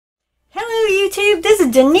YouTube. This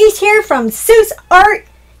is Denise here from Seuss Art.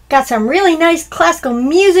 Got some really nice classical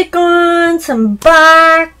music on, some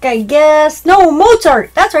Bach, I guess. No,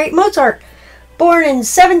 Mozart. That's right, Mozart. Born in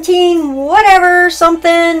 17 whatever something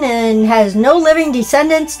and has no living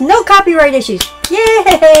descendants, no copyright issues.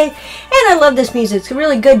 Yay! And I love this music. It's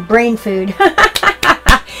really good brain food.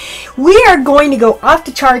 We are going to go off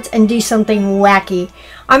the charts and do something wacky.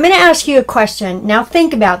 I'm going to ask you a question. Now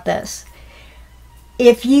think about this.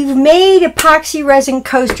 If you've made epoxy resin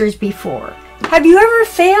coasters before, have you ever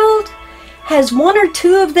failed? Has one or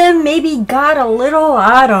two of them maybe got a little,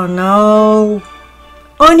 I don't know,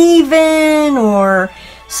 uneven, or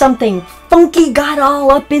something funky got all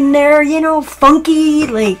up in there, you know, funky,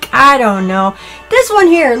 like, I don't know. This one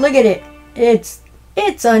here, look at it. It's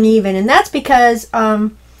uneven, and that's because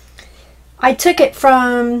I took it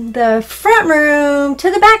from the front room to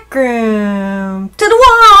the back room to the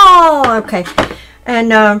wall. Okay. And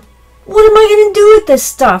what am I going to do with this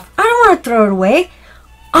stuff? I don't want to throw it away.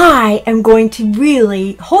 I am going to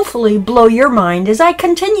really, hopefully, blow your mind as I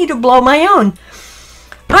continue to blow my own.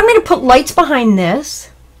 I'm going to put lights behind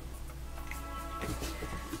this.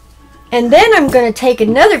 And then I'm going to take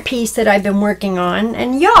another piece that I've been working on.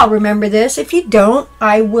 And y'all remember this. If you don't,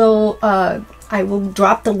 I will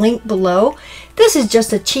drop the link below. This is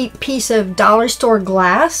just a cheap piece of dollar store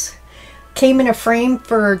glass. Came in a frame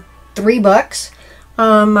for $3.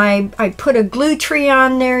 I put a glue tree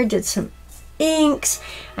on there, did some inks,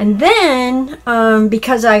 and then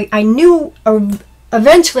because I knew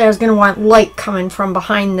eventually I was going to want light coming from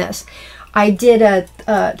behind this, I did a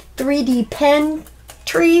 3D pen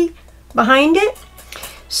tree behind it.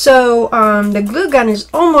 So the glue gun is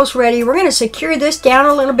almost ready. We're going to secure this down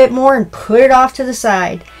a little bit more and put it off to the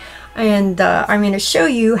side. And I'm going to show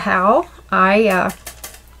you how I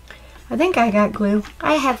think I got glue.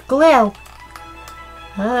 I have glue.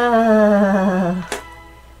 That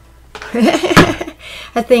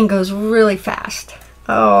thing goes really fast.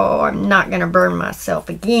 Oh, I'm not going to burn myself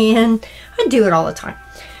again. I do it all the time.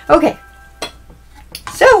 Okay.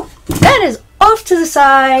 So that is off to the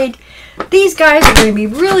side. These guys are going to be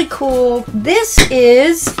really cool. This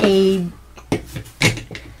is a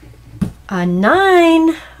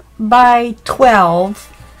 9 by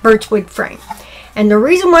 12 birchwood frame. And the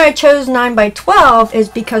reason why I chose 9 by 12 is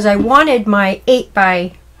because I wanted my 8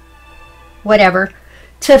 by whatever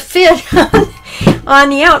to fit on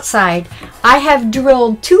the outside. I have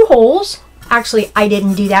drilled 2 holes. Actually, I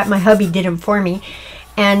didn't do that. My hubby did them for me.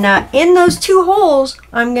 And in those 2 holes,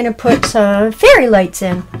 I'm going to put some fairy lights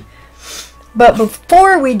in. But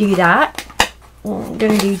before we do that, I'm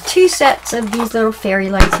going to do 2 sets of these little fairy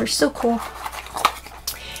lights. They're so cool.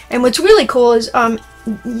 And what's really cool is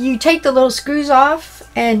you take the little screws off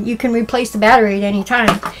and you can replace the battery at any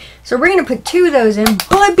time. So we're going to put 2 of those in.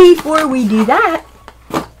 But before we do that,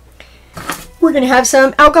 we're going to have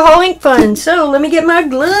some alcohol ink fun. So let me get my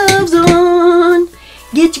gloves on.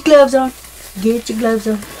 Get your gloves on. Get your gloves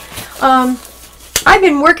on. I've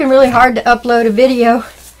been working really hard to upload a video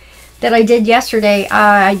that I did yesterday.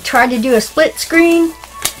 I tried to do a split screen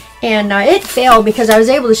and it failed because I was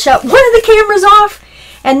able to shut one of the cameras off,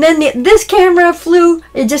 and then this camera flew.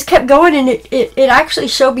 It just kept going, and it actually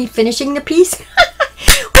showed me finishing the piece,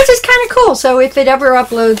 which is kind of cool. So if it ever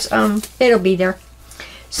uploads, it'll be there.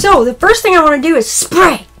 So the first thing I want to do is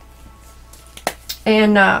spray,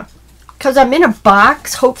 and because I'm in a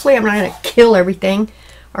box, hopefully I'm not going to kill everything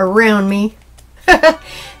around me.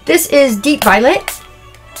 This is Deep Violet.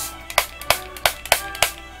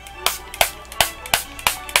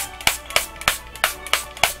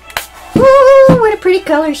 Ooh, what a pretty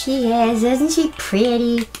color she has. Isn't she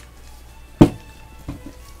pretty?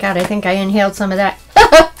 God, I think I inhaled some of that.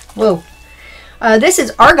 Whoa. This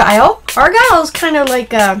is Argyle. Argyle is kind of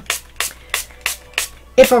like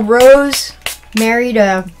if a rose married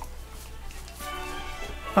a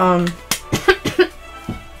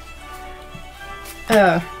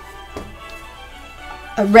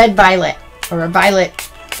red violet, or a violet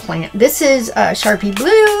plant. This is Sharpie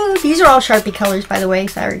Blue. These are all Sharpie colors, by the way.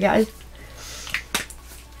 Sorry, guys.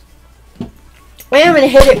 I'm going to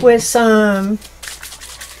hit it with some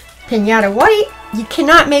Pinata White. You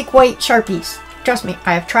cannot make white Sharpies. Trust me,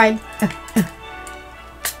 I have tried. It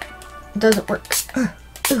doesn't work.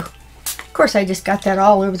 Of course, I just got that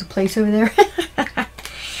all over the place over there.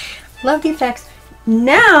 Love the effects.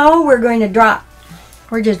 Now we're going to drop.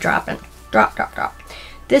 We're just dropping. Drop, drop, drop.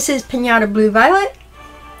 This is Pinata Blue Violet.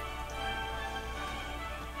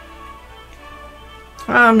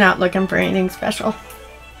 I'm not looking for anything special.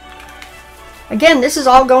 Again, this is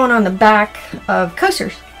all going on the back of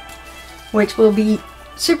coasters, which will be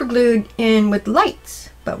super glued in with lights.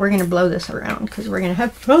 but we're going to blow this around because we're going to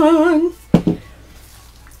have fun.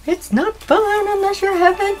 It's not fun unless you're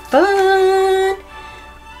having fun.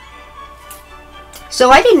 So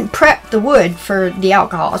I didn't prep the wood for the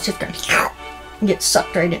alcohol. It's just going to get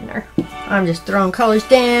sucked right in there. I'm just throwing colors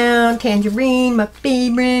down. Tangerine, my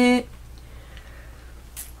favorite.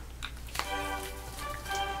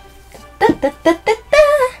 Da, da, da, da, da.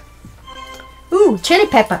 Ooh, chili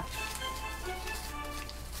pepper.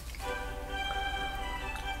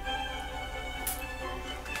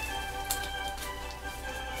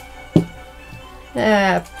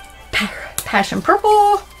 Passion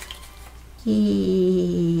purple.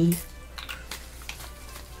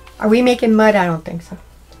 Are we making mud? I don't think so.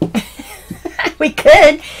 We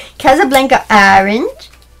could. Casablanca orange.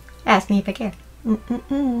 Ask me if I care.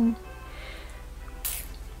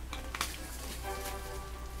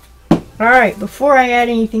 Alright, before I add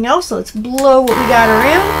anything else, let's blow what we got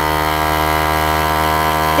around.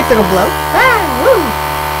 If it'll blow. Ah, woo!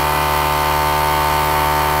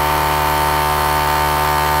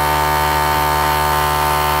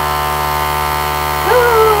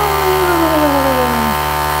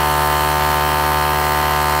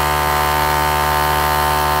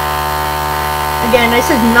 Again, this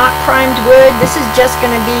is not primed wood. This is just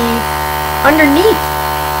going to be underneath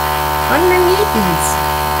these.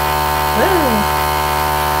 Whoa.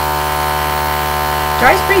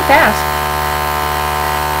 Dries pretty fast.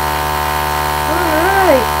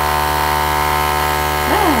 Alright.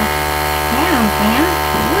 Oh, down, fan.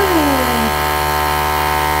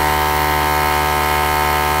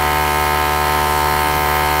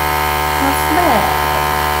 What's that?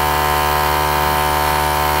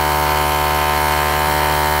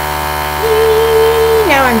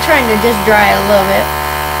 Now I'm trying to just dry a little bit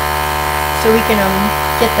so we can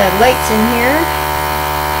get the lights in here.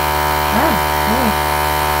 Oh, yeah.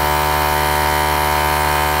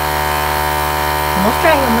 Almost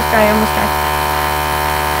dry, almost dry, almost dry.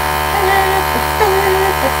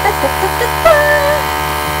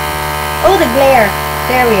 Oh, the glare.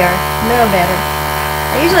 There we are. A little better.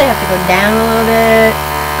 I usually have to go down a little bit.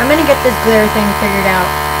 I'm going to get this glare thing figured out.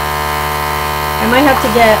 I might have to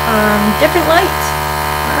get different lights.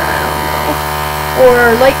 I don't know.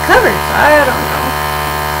 Or light covers. I don't know.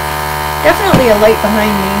 Definitely a light behind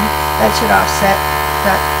me. That should offset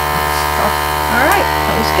that stuff. Alright,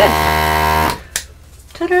 that was good.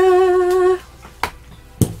 Ta-da!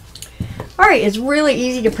 Alright, it's really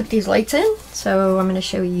easy to put these lights in. So I'm going to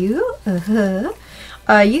show you.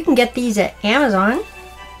 You can get these at Amazon.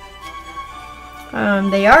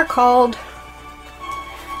 They are called...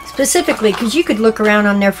 specifically, because you could look around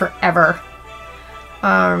on there forever.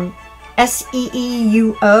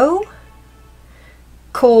 SEEUO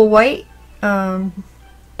coal white,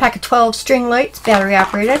 pack of 12 string lights, battery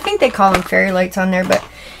operated. I think they call them fairy lights on there, but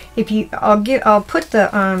if you, I'll put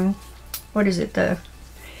the what is it, the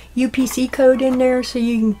UPC code in there so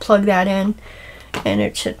you can plug that in, and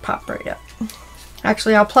it should pop right up.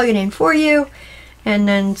 Actually, I'll plug it in for you, and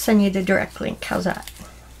then send you the direct link. How's that?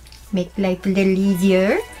 Make life a little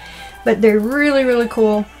easier. But they're really, really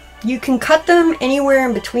cool. You can cut them anywhere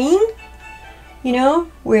in between, you know,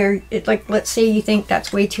 where it, like, let's say you think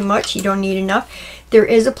that's way too much, you don't need enough. There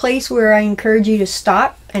is a place where I encourage you to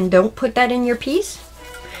stop and don't put that in your piece.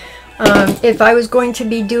 If I was going to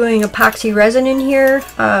be doing epoxy resin in here,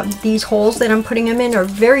 these holes that I'm putting them in are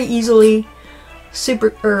very easily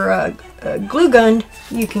glue gunned.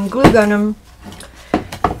 You can glue gun them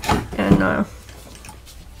and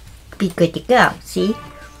be good to go. See?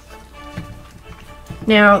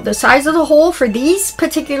 Now, the size of the hole for these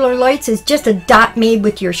particular lights is just a dot made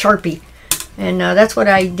with your Sharpie. And that's what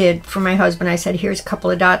I did for my husband. I said, here's a couple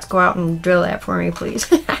of dots. Go out and drill that for me,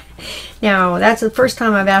 please. Now, that's the first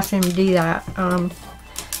time I've asked him to do that.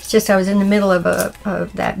 It's just I was in the middle of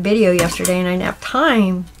that video yesterday and I didn't have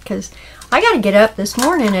time because I got to get up this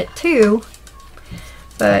morning at 2.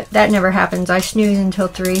 But that never happens. I snooze until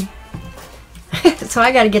 3. So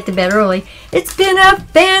I got to get to bed early. It's been a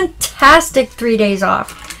fantastic 3 days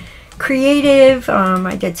off. Creative.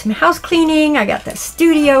 I did some house cleaning. I got the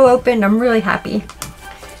studio opened. I'm really happy.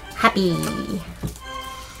 Happy.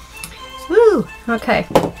 Woo. Okay.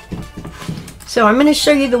 So I'm going to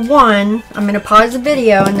show you the one. I'm going to pause the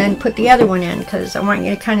video and then put the other one in because I want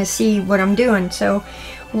you to kind of see what I'm doing. So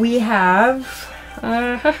we have...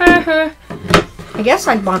 I guess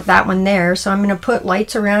I'd want that one there. So I'm going to put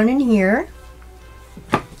lights around in here.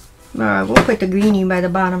 We'll put the greenie by the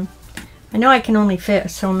bottom. I know I can only fit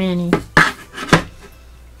so many.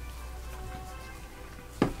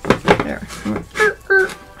 There.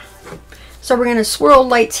 So we're going to swirl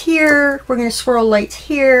lights here. We're going to swirl lights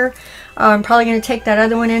here. I'm probably going to take that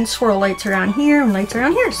other one in, swirl lights around here and lights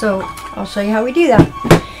around here. So I'll show you how we do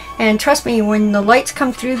that. And trust me, when the lights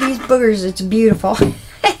come through these boogers, it's beautiful.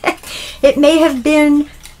 It may have been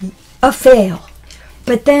a fail,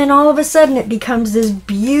 but then all of a sudden it becomes this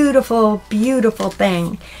beautiful, beautiful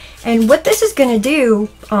thing. And what this is going to do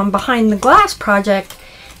behind the glass project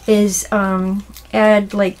is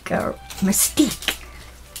add like mystique.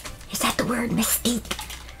 Is that the word, mystique?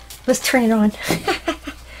 Let's turn it on.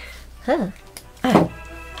 Huh. Oh.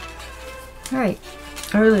 All right,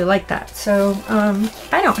 I really like that. So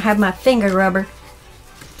I don't have my finger rubber,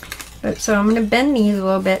 but so I'm going to bend these a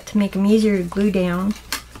little bit to make them easier to glue down.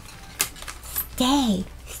 Stay.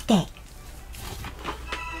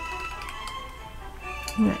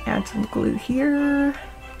 I'm going to add some glue here.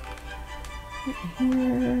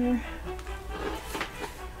 Here.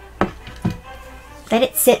 Let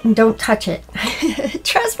it sit and don't touch it.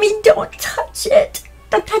 Trust me, don't touch it.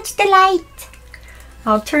 Don't touch the light.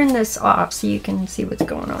 I'll turn this off so you can see what's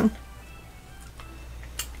going on.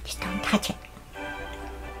 Just don't touch it.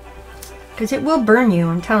 Because it will burn you.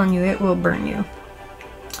 I'm telling you, it will burn you.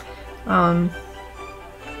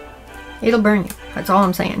 It'll burn you. That's all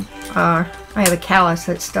I'm saying. I have a callus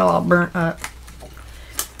that's still all burnt up.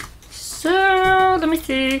 So, let me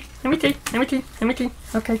see. Okay.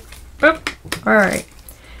 Boop. Alright.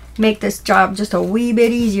 Make this job just a wee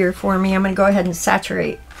bit easier for me. I'm going to go ahead and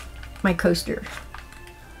saturate my coaster.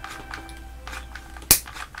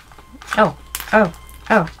 Oh.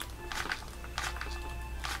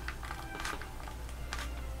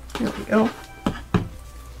 There we go.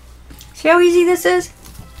 See how easy this is?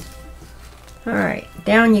 Alright,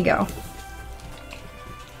 down you go.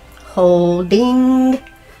 Holding.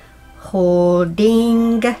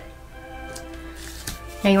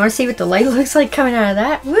 Now you want to see what the light looks like coming out of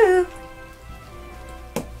that? Woo!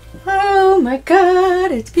 Oh my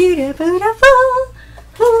god, it's beautiful. Look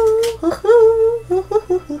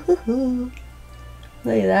at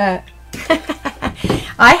that.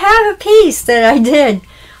 I have a piece that I did.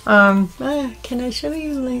 Can I show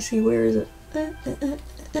you? Let me see, where is it?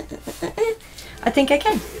 I think I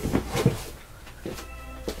can.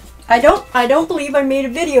 I don't believe I made a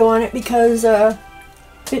video on it because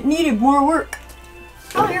it needed more work.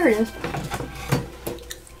 Oh, here it is.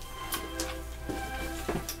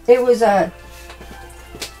 It was a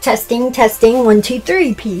testing 1 2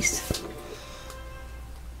 3 piece.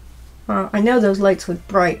 I know those lights look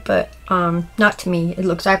bright, but not to me. It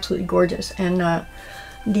looks absolutely gorgeous, and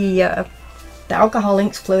the alcohol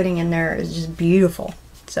inks floating in there is just beautiful.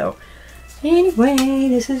 So anyway,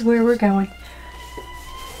 this is where we're going.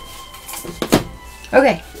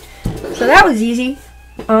 Okay, so that was easy.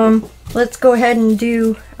 Let's go ahead and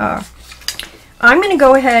do, I'm going to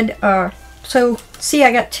go ahead, so see,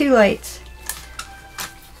 I got 2 lights,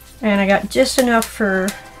 and I got just enough for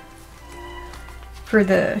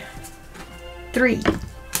the 3.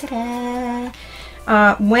 Ta-da!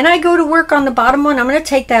 When I go to work on the bottom one, I'm going to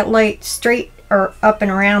take that light straight or up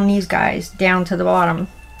and around these guys down to the bottom.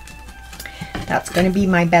 That's going to be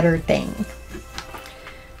my better thing.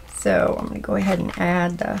 So I'm going to go ahead and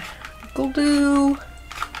add the glue.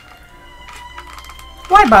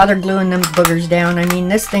 Why bother gluing them boogers down? I mean,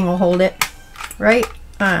 this thing will hold it, right?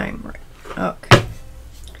 I'm right. Okay.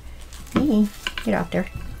 Get out there.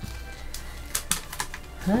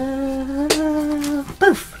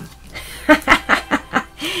 Poof.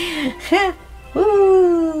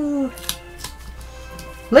 Woo.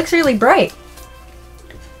 Looks really bright.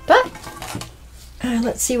 But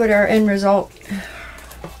let's see what our end result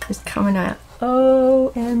is coming at.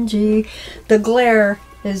 OMG. The glare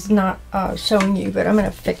is not showing you, but I'm going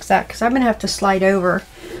to fix that because I'm going to have to slide over.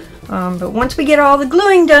 But once we get all the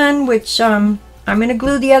gluing done, which I'm going to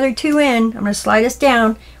glue the other 2 in, I'm going to slide us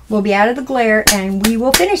down. We'll be out of the glare and we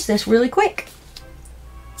will finish this really quick.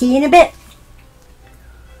 See you in a bit.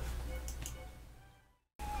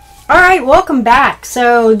 Alright, welcome back.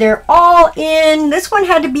 So they're all in. This one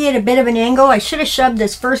had to be at a bit of an angle. I should have shoved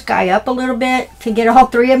this first guy up a little bit to get all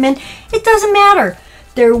 3 of them in. It doesn't matter.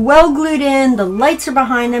 They're well glued in. The lights are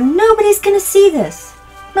behind them. Nobody's going to see this.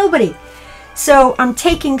 Nobody. So I'm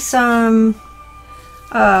taking some,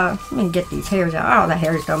 let me get these hairs out. Oh, the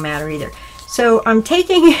hairs don't matter either. So I'm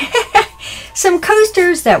taking some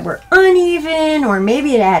coasters that were uneven, or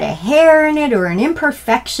maybe it had a hair in it or an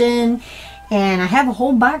imperfection. And I have a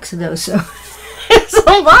whole box of those. So there's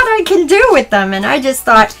a lot I can do with them. And I just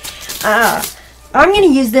thought, I'm going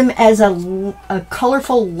to use them as a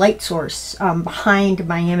colorful light source behind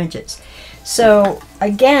my images. So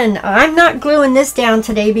again, I'm not gluing this down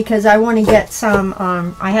today because I want to get some,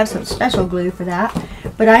 I have some special glue for that,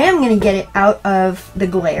 but I am going to get it out of the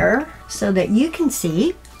glare so that you can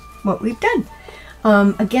see what we've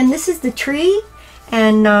done. Again, this is the tree,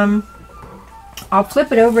 and I'll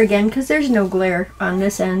flip it over again because there's no glare on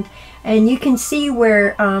this end, and you can see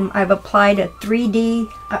where I've applied a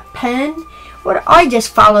 3D pen. What I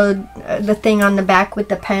just followed the thing on the back with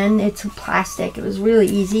the pen. It's plastic. It was really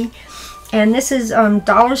easy. And this is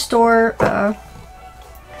dollar store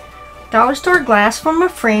glass from a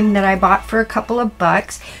frame that I bought for a couple of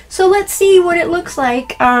bucks. So let's see what it looks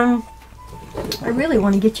like. I really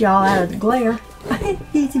want to get you all out of the glare.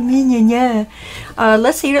 He's a minion, yeah.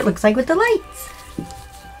 Let's see what it looks like with the lights.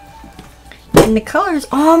 And the colors,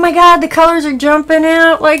 oh my god, the colors are jumping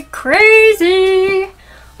out like crazy.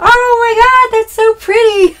 Oh my god, that's so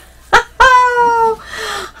pretty.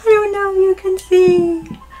 I don't know if you can see.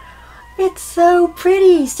 It's so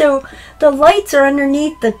pretty. So the lights are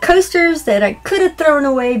underneath the coasters that I could have thrown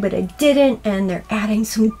away, but I didn't, and they're adding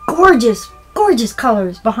some gorgeous, gorgeous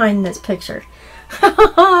colors behind this picture.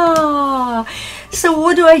 So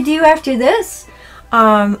what do I do after this?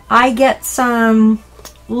 I get some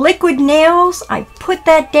liquid nails. I put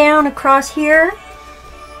that down across here,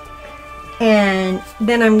 and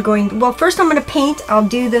then I'm going, well, first I'm going to paint. I'll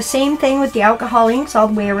do the same thing with the alcohol inks all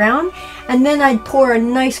the way around, and then I'd pour a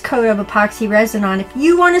nice coat of epoxy resin on. If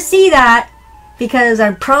you want to see that, because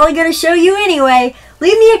I'm probably going to show you anyway,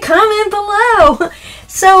 leave me a comment below.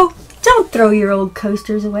 So don't throw your old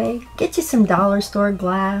coasters away. Get you some dollar store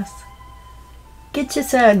glass. Get you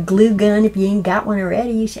a glue gun if you ain't got one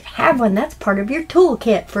already. You should have one. That's part of your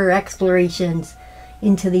toolkit for explorations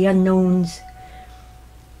into the unknowns.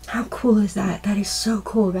 How cool is that? That is so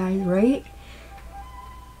cool, guys, right?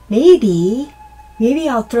 Maybe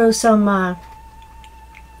I'll throw some,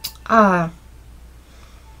 oh,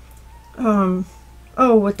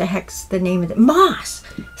 what the heck's the name of it? Moss!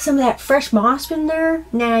 Some of that fresh moss in there.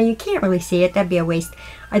 Nah, you can't really see it. That'd be a waste.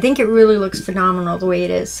 I think it really looks phenomenal the way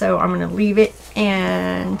it is, so I'm going to leave it,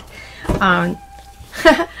 and, I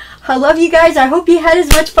love you guys. I hope you had as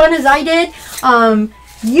much fun as I did.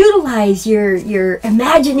 Utilize your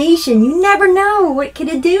imagination. You never know. What could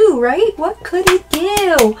it do, right? What could it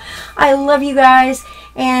do? I love you guys,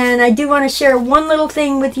 and I do want to share one little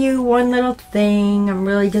thing with you. One little thing. I'm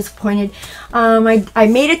really disappointed. I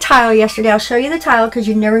made a tile yesterday. I'll show you the tile because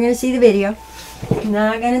you're never going to see the video.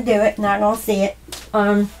 Not going to do it. Not going to see it.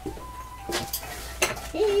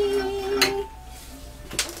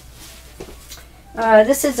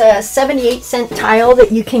 This is a 78-cent tile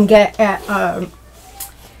that you can get at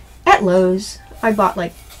Lowe's. I bought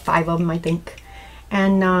like 5 of them, I think.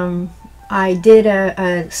 And I did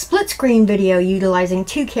a split screen video utilizing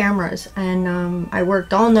 2 cameras, and I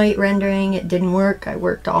worked all night rendering. It didn't work. I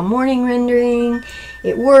worked all morning rendering.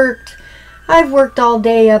 It worked. I've worked all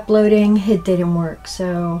day uploading. It didn't work.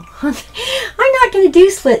 So I'm not going to do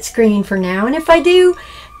split screen for now. And if I do,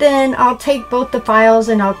 then I'll take both the files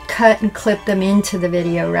and I'll cut and clip them into the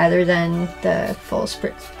video rather than the full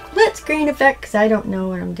split screen effect, because I don't know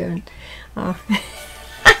what I'm doing.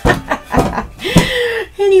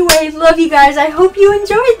 Anyway, love you guys. I hope you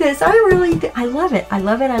enjoyed this. I really did. I love it. I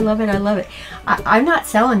love it. I love it. I love it. I'm not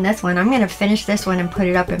selling this one. I'm going to finish this one and put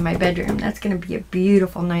it up in my bedroom. That's going to be a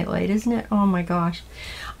beautiful nightlight, isn't it? Oh my gosh.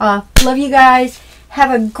 Love you guys.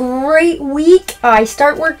 Have a great week. I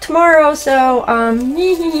start work tomorrow, so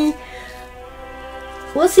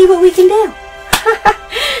we'll see what we can do.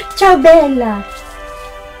 Ciao, Bella.